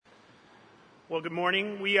Well, good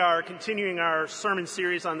morning. We are continuing our sermon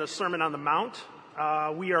series on the Sermon on the Mount.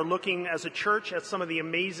 We are looking as a church at some of the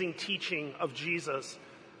amazing teaching of Jesus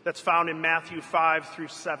that's found in Matthew 5 through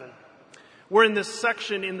 7. We're in this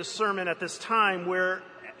section in the sermon at this time where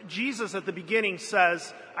Jesus at the beginning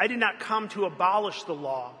says, "I did not come to abolish the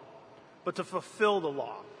law, but to fulfill the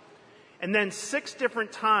law." And then 6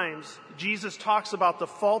 different times, Jesus talks about the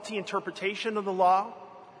faulty interpretation of the law,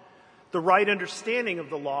 the right understanding of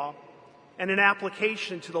the law, and an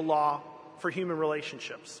application to the law for human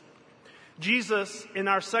relationships. Jesus, in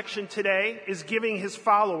our section today, is giving his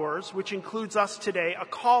followers, which includes us today, a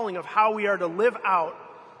calling of how we are to live out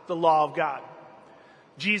the law of God.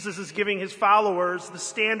 Jesus is giving his followers the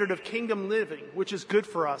standard of kingdom living, which is good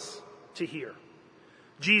for us to hear.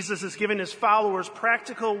 Jesus is giving his followers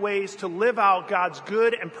practical ways to live out God's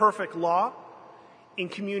good and perfect law in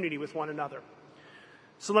community with one another.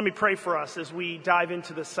 So let me pray for us as we dive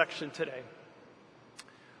into this section today.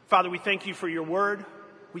 Father, we thank you for your word.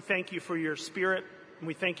 We thank you for your Spirit, and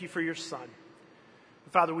we thank you for your Son.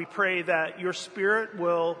 Father, we pray that your Spirit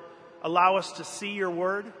will allow us to see your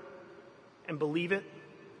word and believe it,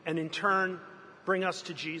 and in turn bring us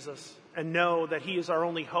to Jesus and know that he is our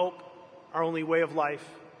only hope, our only way of life,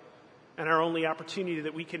 and our only opportunity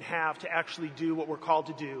that we can have to actually do what we're called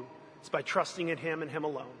to do. It's by trusting in him and him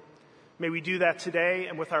alone. May we do that today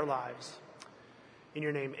and with our lives. In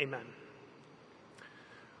your name, amen.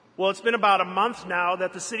 Well, it's been about a month now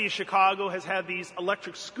that the city of Chicago has had these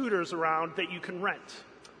electric scooters around that you can rent.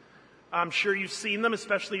 I'm sure you've seen them,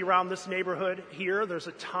 especially around this neighborhood here. There's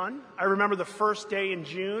a ton. I remember the first day in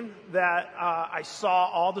June that I saw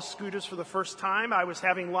all the scooters for the first time. I was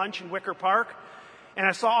having lunch in Wicker Park, and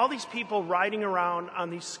I saw all these people riding around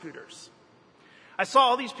on these scooters. I saw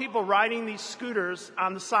all these people riding these scooters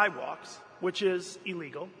on the sidewalks, which is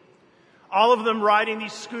illegal. All of them riding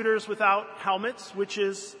these scooters without helmets, which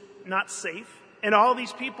is not safe. And all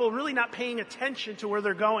these people really not paying attention to where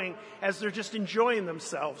they're going as they're just enjoying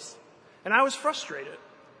themselves. And I was frustrated.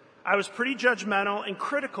 I was pretty judgmental and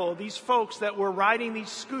critical of these folks that were riding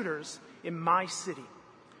these scooters in my city.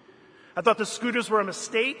 I thought the scooters were a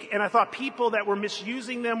mistake, and I thought people that were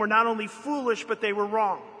misusing them were not only foolish, but they were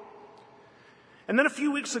wrong. And then a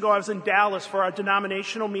few weeks ago, I was in Dallas for our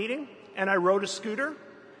denominational meeting, and I rode a scooter,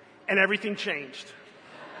 and everything changed.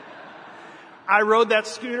 I rode that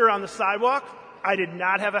scooter on the sidewalk. I did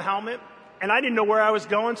not have a helmet, and I didn't know where I was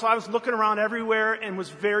going, so I was looking around everywhere and was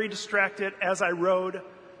very distracted as I rode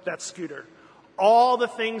that scooter. All the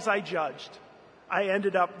things I judged, I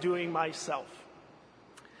ended up doing myself.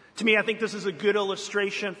 To me, I think this is a good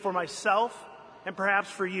illustration for myself and perhaps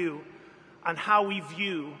for you on how we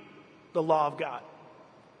view the law of God.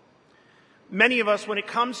 Many of us, when it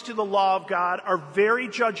comes to the law of God, are very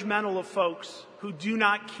judgmental of folks who do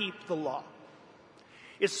not keep the law,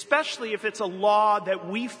 especially if it's a law that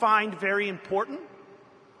we find very important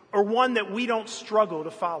or one that we don't struggle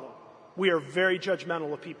to follow. We are very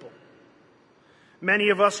judgmental of people. Many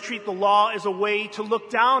of us treat the law as a way to look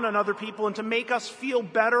down on other people and to make us feel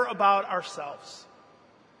better about ourselves.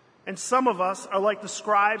 And some of us are like the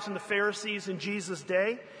scribes and the Pharisees in Jesus'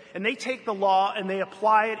 day, and they take the law and they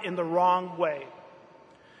apply it in the wrong way.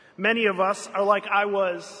 Many of us are like I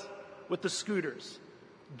was with the scooters,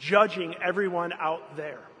 judging everyone out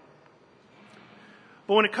there.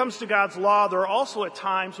 But when it comes to God's law, there are also at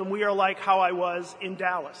times when we are like how I was in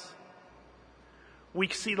Dallas. We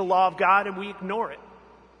see the law of God and we ignore it.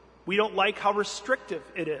 We don't like how restrictive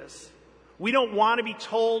it is. We don't want to be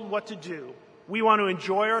told what to do. We want to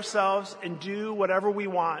enjoy ourselves and do whatever we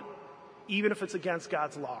want, even if it's against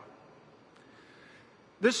God's law.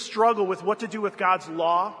 This struggle with what to do with God's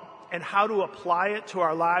law and how to apply it to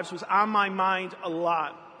our lives was on my mind a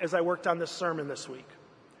lot as I worked on this sermon this week.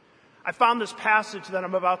 I found this passage that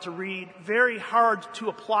I'm about to read very hard to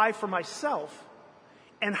apply for myself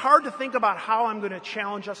and hard to think about how I'm going to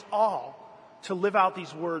challenge us all to live out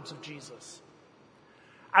these words of Jesus.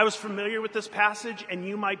 I was familiar with this passage, and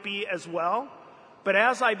you might be as well, but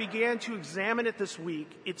as I began to examine it this week,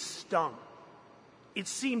 it stung. It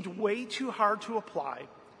seemed way too hard to apply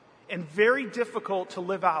and very difficult to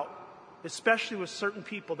live out, especially with certain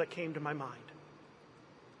people that came to my mind.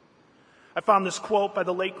 I found this quote by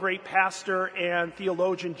the late great pastor and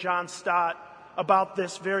theologian John Stott about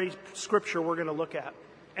this very scripture we're going to look at,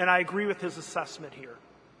 and I agree with his assessment here.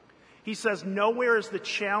 He says, "Nowhere is the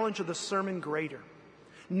challenge of the sermon greater.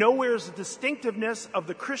 Nowhere is the distinctiveness of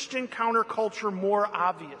the Christian counterculture more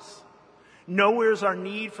obvious. Nowhere is our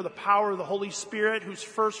need for the power of the Holy Spirit, whose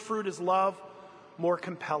first fruit is love, more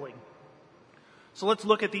compelling." So let's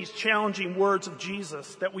look at these challenging words of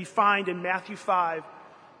Jesus that we find in Matthew 5,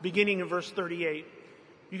 beginning in verse 38.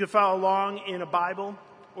 You can follow along in a Bible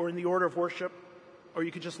or in the order of worship, or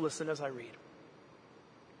you could just listen as I read.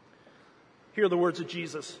 Here are the words of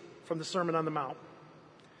Jesus from the Sermon on the Mount.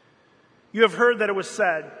 You have heard that it was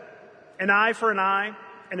said, an eye for an eye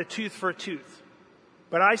and a tooth for a tooth.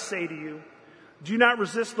 But I say to you, do not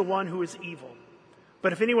resist the one who is evil.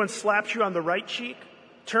 But if anyone slaps you on the right cheek,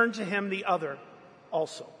 turn to him the other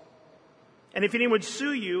also. And if anyone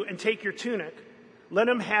sue you and take your tunic, let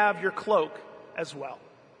him have your cloak as well.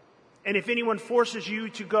 And if anyone forces you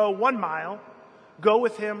to go 1 mile, go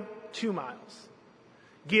with him 2 miles.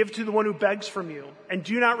 Give to the one who begs from you, and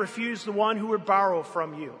do not refuse the one who would borrow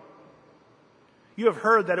from you. You have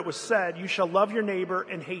heard that it was said, you shall love your neighbor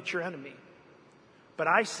and hate your enemy. But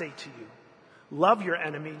I say to you, love your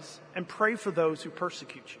enemies and pray for those who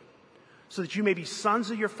persecute you, so that you may be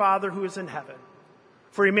sons of your Father who is in heaven.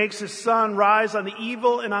 For he makes his sun rise on the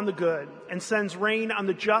evil and on the good, and sends rain on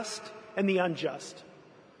the just and the unjust.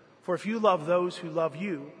 For if you love those who love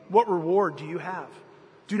you, what reward do you have?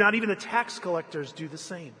 Do not even the tax collectors do the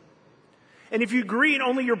same? And if you greet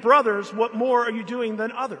only your brothers, what more are you doing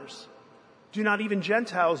than others? Do not even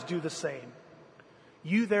Gentiles do the same?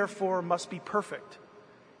 You therefore must be perfect,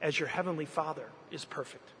 as your heavenly Father is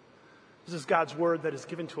perfect. This is God's word that is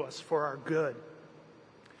given to us for our good.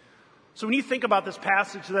 So when you think about this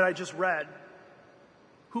passage that I just read,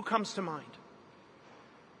 who comes to mind?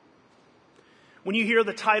 When you hear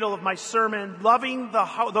the title of my sermon, Loving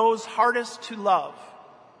Those Hardest to Love,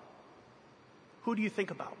 who do you think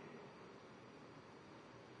about?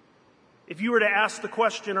 If you were to ask the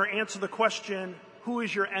question or answer the question, who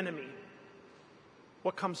is your enemy?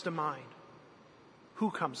 What comes to mind? Who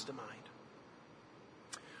comes to mind?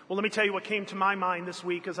 Well, let me tell you what came to my mind this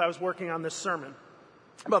week as I was working on this sermon.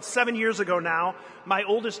 About 7 years ago now, my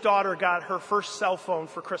oldest daughter got her first cell phone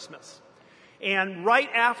for Christmas. And right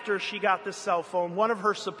after she got this cell phone, one of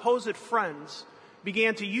her supposed friends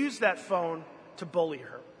began to use that phone to bully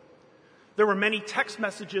her. There were many text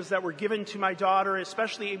messages that were given to my daughter,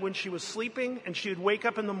 especially when she was sleeping, and she would wake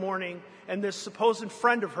up in the morning, and this supposed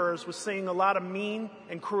friend of hers was saying a lot of mean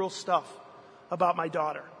and cruel stuff about my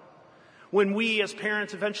daughter. When we as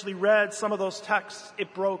parents eventually read some of those texts,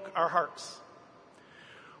 it broke our hearts.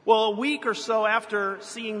 Well, a week or so after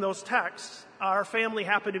seeing those texts, our family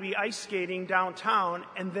happened to be ice skating downtown,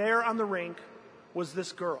 and there on the rink was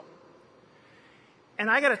this girl. And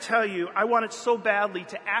I got to tell you, I wanted so badly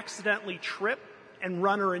to accidentally trip and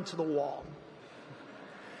run her into the wall.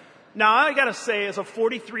 Now, I got to say, as a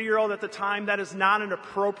 43-year-old at the time, that is not an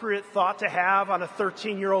appropriate thought to have on a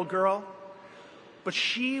 13-year-old girl. But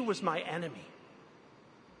she was my enemy.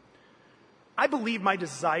 I believe my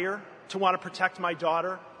desire to want to protect my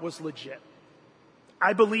daughter was legit.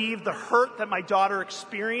 I believe the hurt that my daughter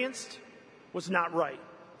experienced was not right.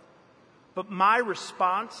 But my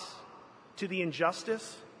response to the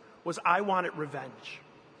injustice was I wanted revenge.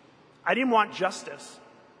 I didn't want justice.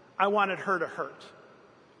 I wanted her to hurt.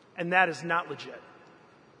 And that is not legit.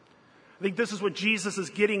 I think this is what Jesus is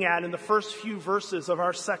getting at in the first few verses of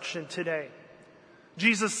our section today.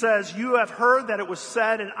 Jesus says, you have heard that it was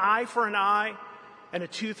said, an eye for an eye and a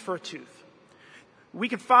tooth for a tooth. We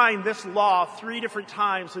can find this law 3 different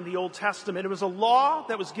times in the Old Testament. It was a law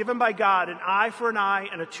that was given by God, an eye for an eye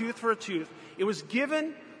and a tooth for a tooth. It was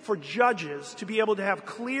given for judges to be able to have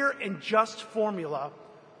clear and just formula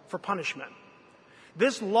for punishment.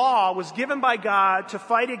 This law was given by God to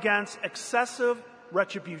fight against excessive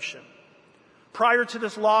retribution. Prior to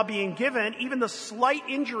this law being given, even the slight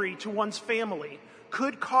injury to one's family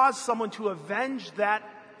could cause someone to avenge that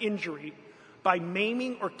injury by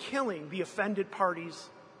maiming or killing the offended party's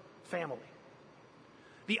family.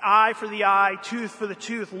 The eye for the eye, tooth for the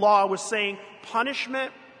tooth law was saying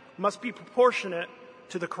punishment must be proportionate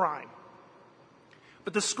to the crime.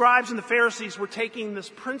 But the scribes and the Pharisees were taking this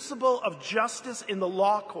principle of justice in the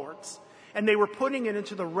law courts, and they were putting it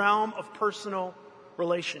into the realm of personal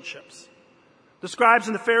relationships. The scribes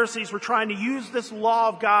and the Pharisees were trying to use this law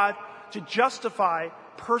of God to justify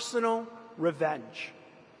personal revenge.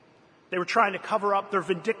 They were trying to cover up their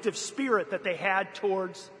vindictive spirit that they had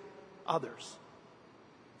towards others.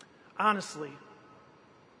 Honestly,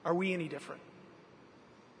 are we any different?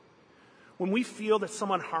 When we feel that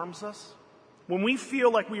someone harms us, when we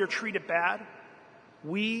feel like we are treated bad,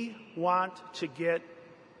 we want to get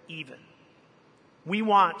even. We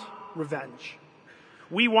want revenge.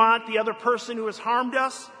 We want the other person who has harmed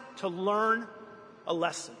us to learn a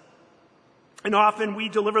lesson. And often we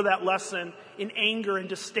deliver that lesson in anger and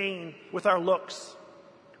disdain with our looks,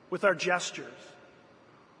 with our gestures,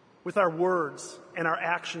 with our words and our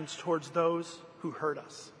actions towards those who hurt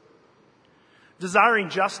us. Desiring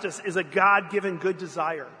justice is a God-given good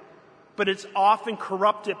desire, but it's often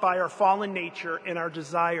corrupted by our fallen nature and our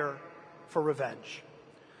desire for revenge.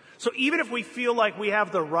 So even if we feel like we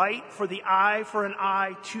have the right for the eye for an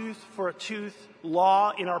eye, tooth for a tooth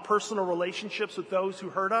law in our personal relationships with those who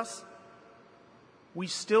hurt us, we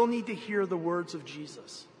still need to hear the words of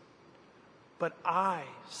Jesus. But I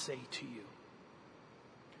say to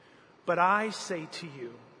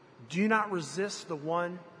you, do not resist the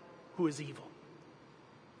one who is evil.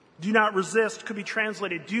 Do not resist could be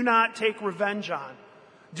translated, do not take revenge on.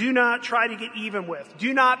 Do not try to get even with.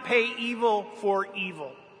 Do not pay evil for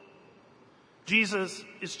evil. Jesus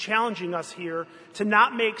is challenging us here to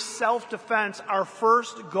not make self-defense our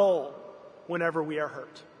first goal whenever we are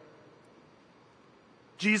hurt.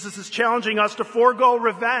 Jesus is challenging us to forego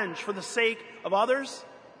revenge for the sake of others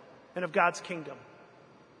and of God's kingdom.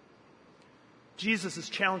 Jesus is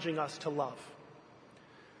challenging us to love.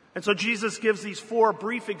 And so Jesus gives these 4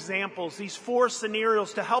 brief examples, these 4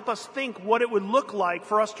 scenarios to help us think what it would look like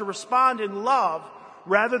for us to respond in love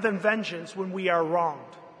rather than vengeance when we are wronged.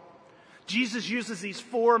 Jesus uses these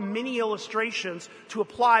 4 mini illustrations to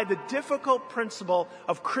apply the difficult principle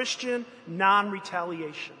of Christian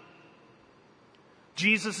non-retaliation.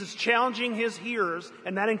 Jesus is challenging his hearers,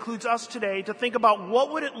 and that includes us today, to think about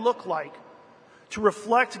what would it look like to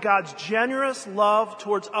reflect God's generous love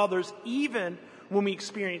towards others, even when we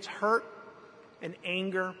experience hurt and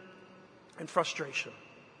anger and frustration.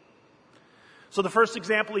 So the first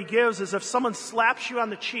example he gives is if someone slaps you on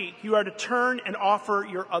the cheek, you are to turn and offer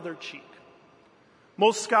your other cheek.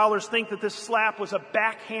 Most scholars think that this slap was a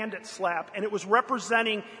backhanded slap, and it was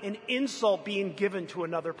representing an insult being given to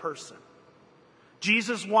another person.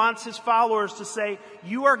 Jesus wants his followers to say,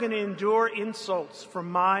 you are going to endure insults for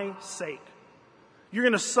my sake. You're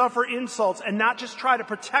going to suffer insults and not just try to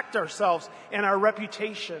protect ourselves and our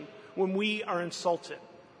reputation when we are insulted.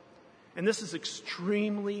 And this is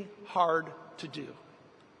extremely hard to do.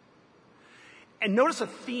 And notice a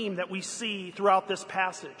theme that we see throughout this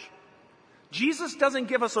passage. Jesus doesn't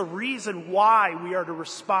give us a reason why we are to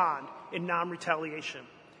respond in non-retaliation.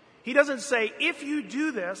 He doesn't say, if you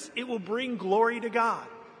do this, it will bring glory to God.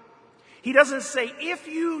 He doesn't say, if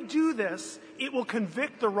you do this, it will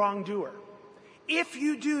convict the wrongdoer. If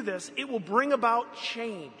you do this, it will bring about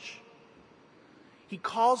change. He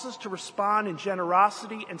calls us to respond in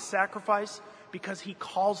generosity and sacrifice because he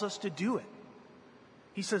calls us to do it.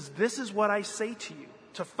 He says, this is what I say to you.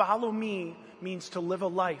 To follow me means to live a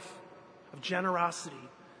life of generosity,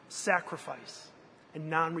 sacrifice, and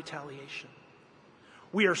non-retaliation.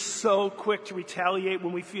 We are so quick to retaliate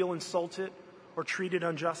when we feel insulted or treated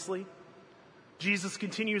unjustly. Jesus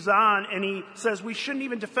continues on and he says we shouldn't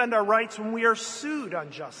even defend our rights when we are sued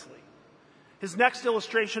unjustly. His next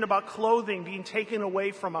illustration about clothing being taken away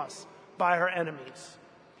from us by our enemies.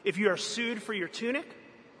 If you are sued for your tunic,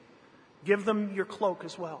 give them your cloak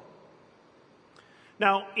as well.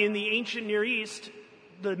 Now, in the ancient Near East,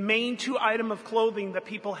 the main 2 items of clothing that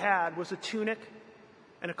people had was a tunic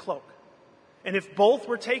and a cloak. And if both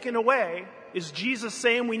were taken away, is Jesus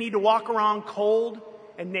saying we need to walk around cold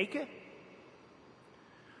and naked?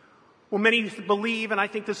 Well, many believe, and I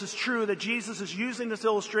think this is true, that Jesus is using this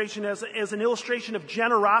illustration as an illustration of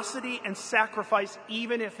generosity and sacrifice,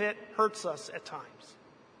 even if it hurts us at times.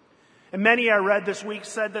 And many I read this week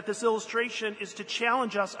said that this illustration is to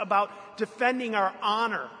challenge us about defending our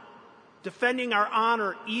honor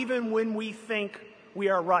even when we think we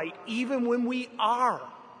are right, even when we are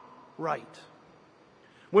right.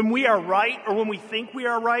 When we are right or when we think we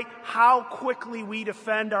are right, how quickly we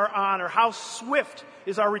defend our honor, how swift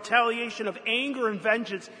is our retaliation of anger and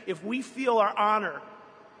vengeance if we feel our honor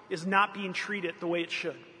is not being treated the way it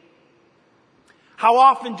should. How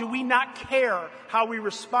often do we not care how we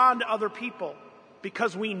respond to other people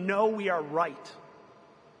because we know we are right?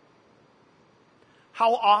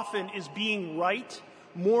 How often is being right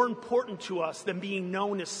more important to us than being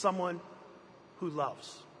known as someone who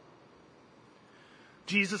loves?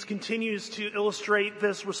 Jesus continues to illustrate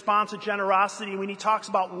this response of generosity when he talks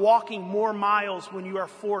about walking more miles when you are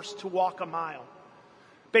forced to walk a mile.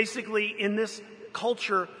 Basically, in this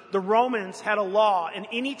culture, the Romans had a law, and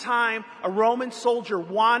any time a Roman soldier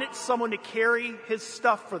wanted someone to carry his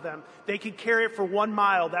stuff for them, they could carry it for 1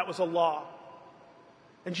 mile. That was a law.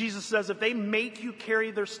 And Jesus says, if they make you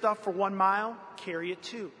carry their stuff for 1 mile, carry it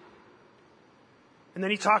too. And then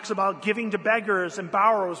he talks about giving to beggars and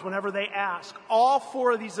borrowers whenever they ask. All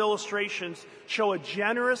 4 of these illustrations show a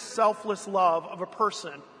generous, selfless love of a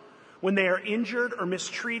person. When they are injured or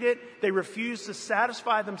mistreated, they refuse to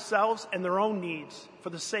satisfy themselves and their own needs for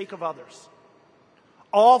the sake of others.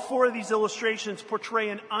 All four of these illustrations portray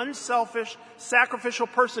an unselfish, sacrificial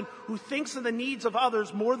person who thinks of the needs of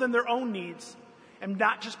others more than their own needs, and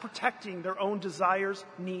not just protecting their own desires,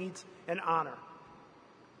 needs, and honor.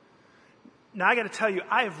 Now, I got to tell you,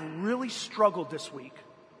 I have really struggled this week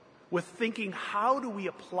with thinking, how do we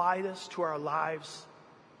apply this to our lives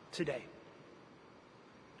today?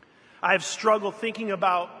 I have struggled thinking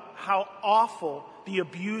about how awful the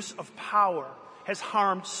abuse of power has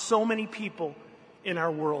harmed so many people in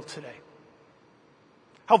our world today.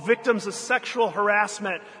 How victims of sexual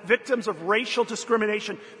harassment, victims of racial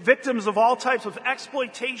discrimination, victims of all types of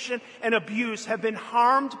exploitation and abuse have been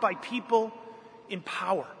harmed by people in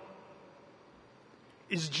power.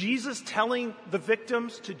 Is Jesus telling the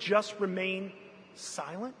victims to just remain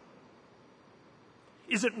silent?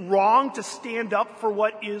 Is it wrong to stand up for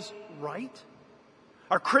what is right?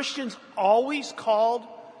 Are Christians always called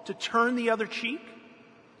to turn the other cheek,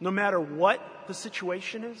 no matter what the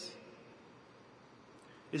situation is?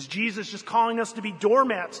 Is Jesus just calling us to be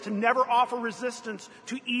doormats, to never offer resistance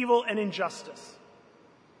to evil and injustice?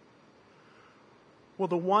 Well,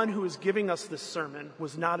 the one who is giving us this sermon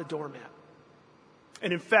was not a doormat.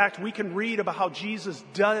 And in fact, we can read about how Jesus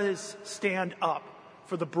does stand up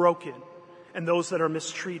for the broken and those that are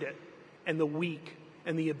mistreated and the weak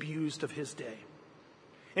and the abused of his day.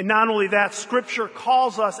 And not only that, Scripture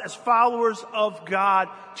calls us as followers of God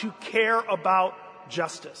to care about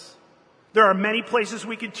justice. There are many places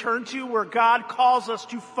we can turn to where God calls us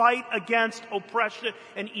to fight against oppression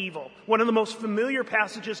and evil. One of the most familiar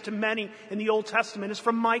passages to many in the Old Testament is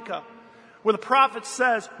from Micah, where the prophet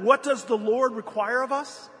says, what does the Lord require of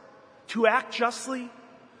us? To act justly,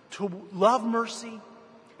 to love mercy,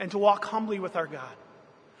 and to walk humbly with our God.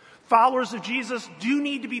 Followers of Jesus do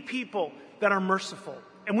need to be people that are merciful.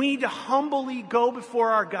 And we need to humbly go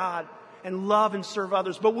before our God and love and serve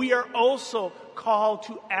others. But we are also called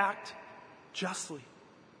to act justly.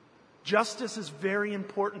 Justice is very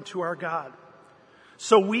important to our God.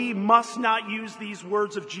 So we must not use these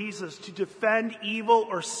words of Jesus to defend evil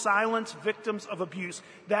or silence victims of abuse.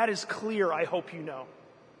 That is clear, I hope you know.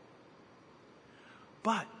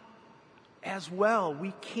 But as well,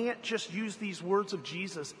 we can't just use these words of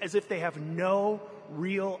Jesus as if they have no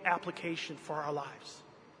real application for our lives.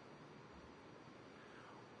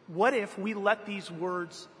 What if we let these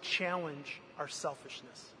words challenge our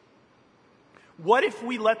selfishness? What if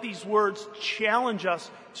we let these words challenge us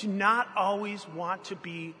to not always want to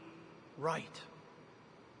be right?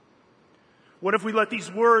 What if we let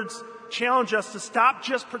these words challenge us to stop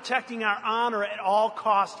just protecting our honor at all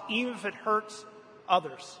costs, even if it hurts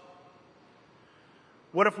others?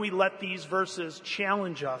 What if we let these verses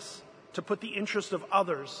challenge us to put the interest of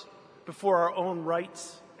others before our own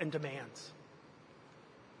rights and demands?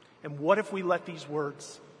 And what if we let these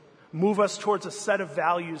words move us towards a set of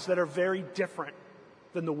values that are very different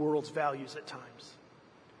than the world's values at times?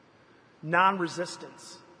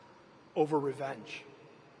 Non-resistance over revenge.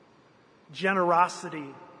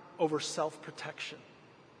 Generosity over self-protection.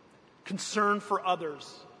 Concern for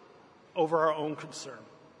others over our own concern.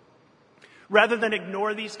 Rather than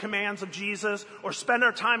ignore these commands of Jesus or spend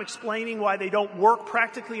our time explaining why they don't work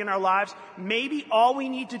practically in our lives, maybe all we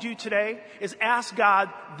need to do today is ask God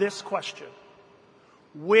this question.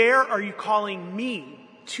 Where are you calling me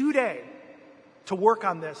today to work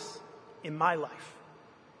on this in my life?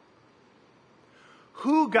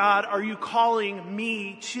 Who, God, are you calling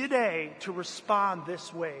me today to respond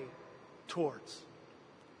this way towards?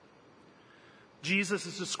 Jesus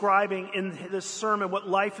is describing in this sermon what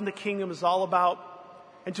life in the kingdom is all about.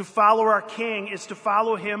 And to follow our King is to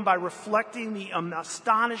follow him by reflecting the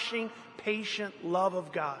astonishing, patient love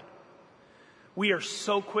of God. We are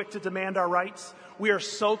so quick to demand our rights. We are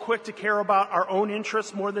so quick to care about our own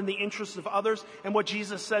interests more than the interests of others. And what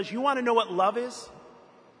Jesus says, you want to know what love is?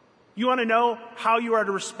 You want to know how you are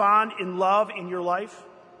to respond in love in your life?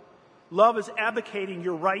 Love is advocating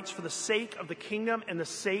your rights for the sake of the kingdom and the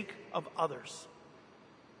sake of others.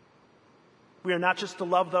 We are not just to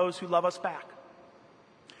love those who love us back.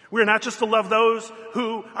 We are not just to love those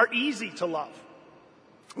who are easy to love.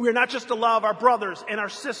 We are not just to love our brothers and our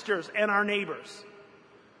sisters and our neighbors.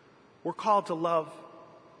 We're called to love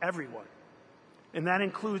everyone. And that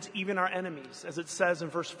includes even our enemies, as it says in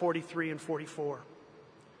verse 43 and 44.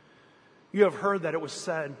 You have heard that it was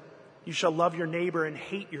said, you shall love your neighbor and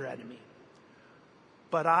hate your enemy.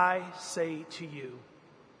 But I say to you,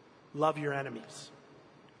 love your enemies.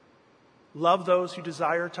 Love those who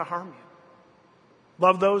desire to harm you.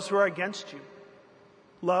 Love those who are against you.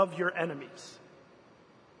 Love your enemies.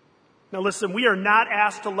 Now listen, we are not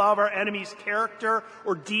asked to love our enemies' character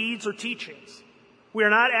or deeds or teachings. We are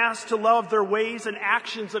not asked to love their ways and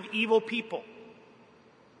actions of evil people,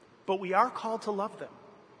 but we are called to love them.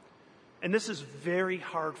 And this is very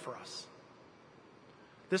hard for us.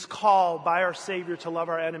 This call by our Savior to love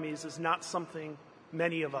our enemies is not something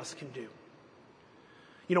many of us can do.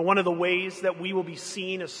 You know, one of the ways that we will be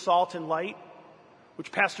seen as salt and light,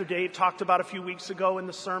 which Pastor Dave talked about a few weeks ago in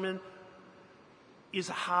the sermon, is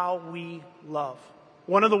how we love.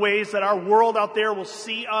 One of the ways that our world out there will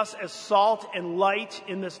see us as salt and light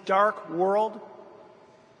in this dark world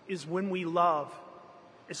is when we love,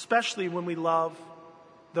 especially when we love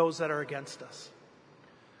those that are against us.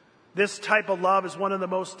 This type of love is one of the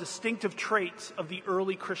most distinctive traits of the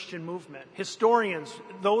early Christian movement. Historians,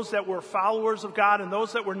 those that were followers of God and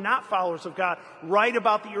those that were not followers of God, write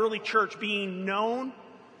about the early church being known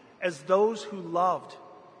as those who loved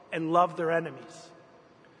and loved their enemies.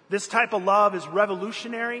 This type of love is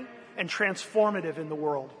revolutionary and transformative in the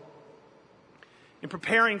world. In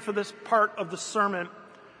preparing for this part of the sermon,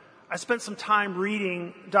 I spent some time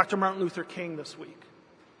reading Dr. Martin Luther King this week.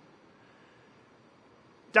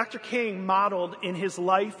 Dr. King modeled in his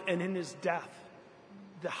life and in his death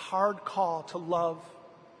the hard call to love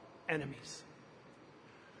enemies.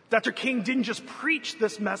 Dr. King didn't just preach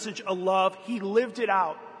this message of love, he lived it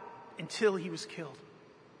out until he was killed.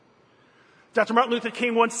 Dr. Martin Luther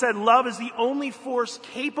King once said, "Love is the only force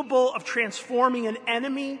capable of transforming an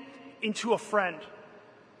enemy into a friend."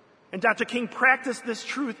 And Dr. King practiced this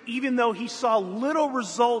truth even though he saw little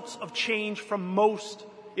results of change from most,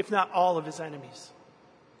 if not all, of his enemies.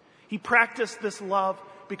 He practiced this love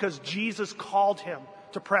because Jesus called him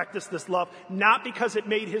to practice this love, not because it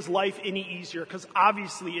made his life any easier, because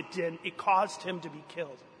obviously it didn't. It caused him to be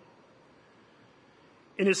killed.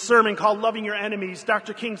 In his sermon called Loving Your Enemies,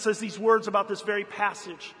 Dr. King says these words about this very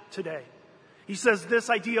passage today. He says this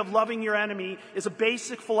idea of loving your enemy is a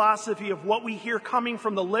basic philosophy of what we hear coming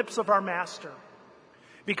from the lips of our master.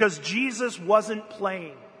 Because Jesus wasn't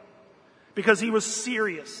playing. Because he was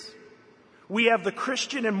serious. We have the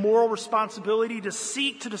Christian and moral responsibility to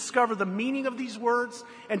seek to discover the meaning of these words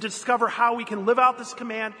and to discover how we can live out this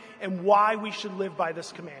command and why we should live by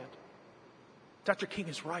this command. Dr. King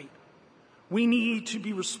is right. We need to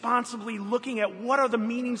be responsibly looking at what are the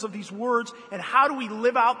meanings of these words and how do we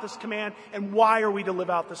live out this command and why are we to live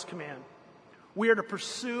out this command. We are to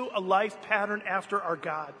pursue a life pattern after our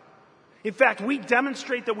God. In fact, we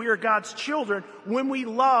demonstrate that we are God's children when we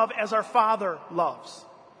love as our Father loves.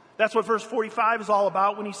 That's what verse 45 is all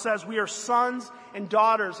about when he says we are sons and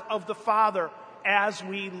daughters of the Father as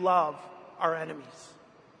we love our enemies.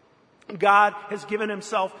 God has given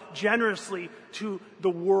himself generously to the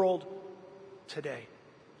world today.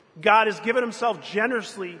 God has given himself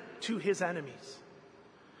generously to his enemies.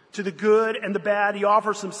 To the good and the bad, he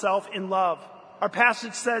offers himself in love. Our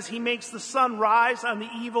passage says he makes the sun rise on the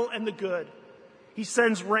evil and the good. He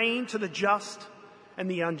sends rain to the just and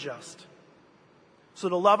the unjust. So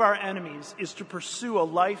to love our enemies is to pursue a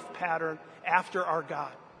life pattern after our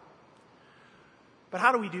God. But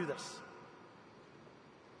how do we do this?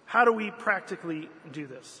 How do we practically do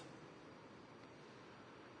this?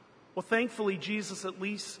 Well, thankfully, Jesus at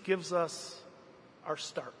least gives us our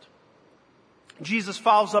start. Jesus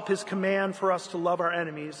follows up his command for us to love our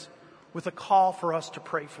enemies with a call for us to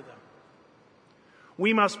pray for them.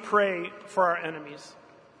 We must pray for our enemies.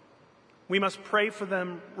 We must pray for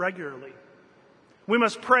them regularly. We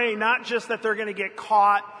must pray not just that they're going to get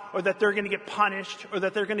caught or that they're going to get punished or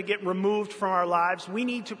that they're going to get removed from our lives. We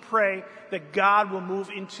need to pray that God will move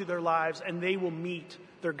into their lives and they will meet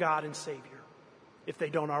their God and Savior if they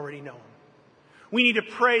don't already know him. We need to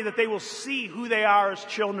pray that they will see who they are as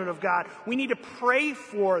children of God. We need to pray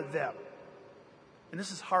for them. And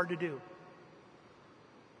this is hard to do.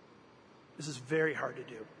 This is very hard to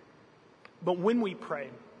do. But when we pray,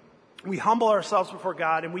 we humble ourselves before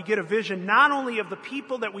God and we get a vision not only of the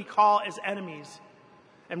people that we call as enemies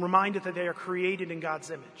and reminded that they are created in God's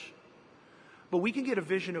image, but we can get a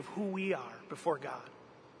vision of who we are before God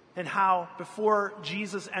and how before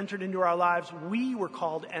Jesus entered into our lives, we were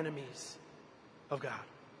called enemies of God.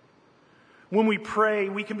 When we pray,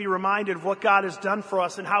 we can be reminded of what God has done for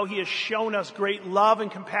us and how he has shown us great love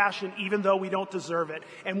and compassion even though we don't deserve it.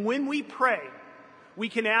 And when we pray, we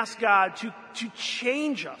can ask God to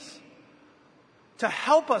change us, to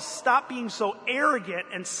help us stop being so arrogant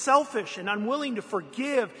and selfish and unwilling to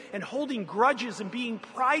forgive and holding grudges and being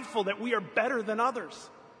prideful that we are better than others.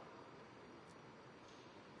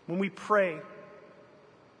 When we pray,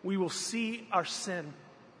 we will see our sin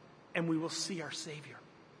and we will see our Savior.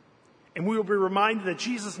 And we will be reminded that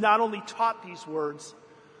Jesus not only taught these words,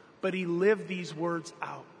 but he lived these words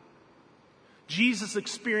out. Jesus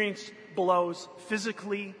experienced blows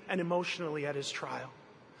physically and emotionally at his trial.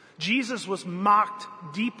 Jesus was mocked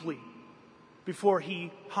deeply before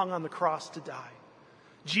he hung on the cross to die.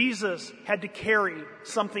 Jesus had to carry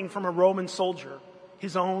something from a Roman soldier,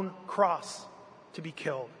 his own cross, to be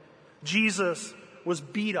killed. Jesus was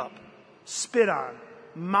beat up, spit on,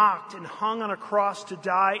 mocked, and hung on a cross to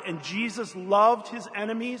die, and Jesus loved his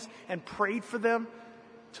enemies and prayed for them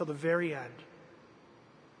till the very end.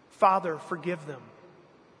 Father, forgive them,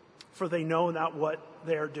 for they know not what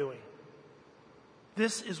they are doing.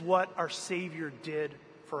 This is what our Savior did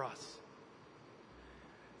for us.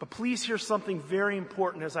 But please hear something very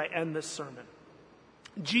important as I end this sermon.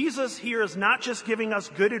 Jesus here is not just giving us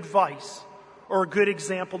good advice or a good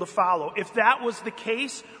example to follow. If that was the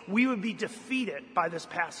case, we would be defeated by this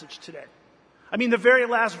passage today. I mean, the very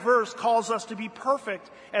last verse calls us to be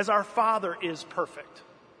perfect as our Father is perfect.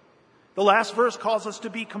 The last verse calls us to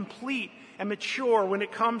be complete and mature when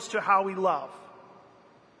it comes to how we love.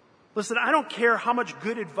 Listen, I don't care how much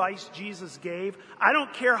good advice Jesus gave. I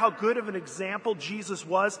don't care how good of an example Jesus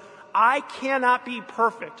was. I cannot be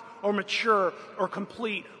perfect or mature or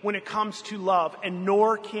complete when it comes to love, and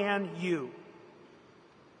nor can you.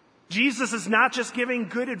 Jesus is not just giving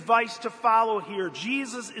good advice to follow here.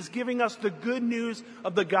 Jesus is giving us the good news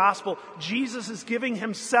of the gospel. Jesus is giving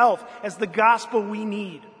himself as the gospel we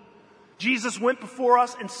need. Jesus went before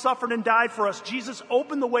us and suffered and died for us. Jesus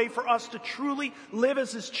opened the way for us to truly live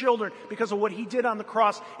as his children because of what he did on the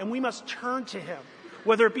cross, and we must turn to him,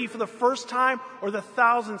 whether it be for the first time or the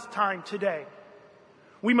 1,000th time today.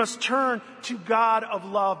 We must turn to God of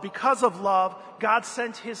love. Because of love, God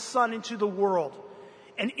sent his Son into the world.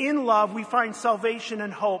 And in love, we find salvation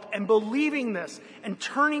and hope. And believing this and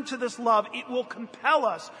turning to this love, it will compel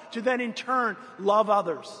us to then in turn love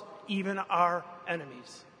others, even our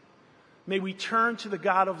enemies. May we turn to the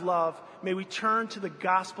God of love. May we turn to the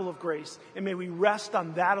gospel of grace. And may we rest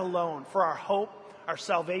on that alone for our hope, our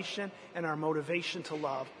salvation, and our motivation to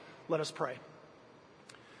love. Let us pray.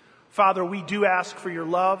 Father, we do ask for your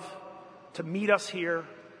love to meet us here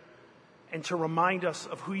and to remind us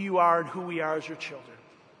of who you are and who we are as your children.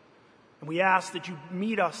 And we ask that you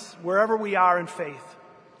meet us wherever we are in faith,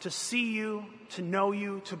 to see you, to know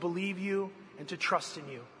you, to believe you, and to trust in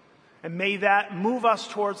you. And may that move us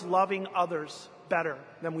towards loving others better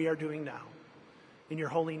than we are doing now. In your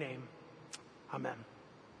holy name, amen.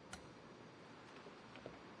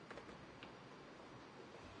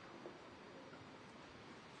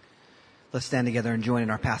 Let's stand together and join in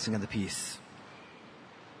our passing of the peace.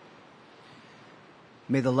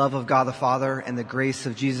 May the love of God the Father and the grace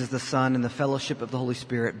of Jesus the Son and the fellowship of the Holy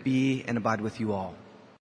Spirit be and abide with you all.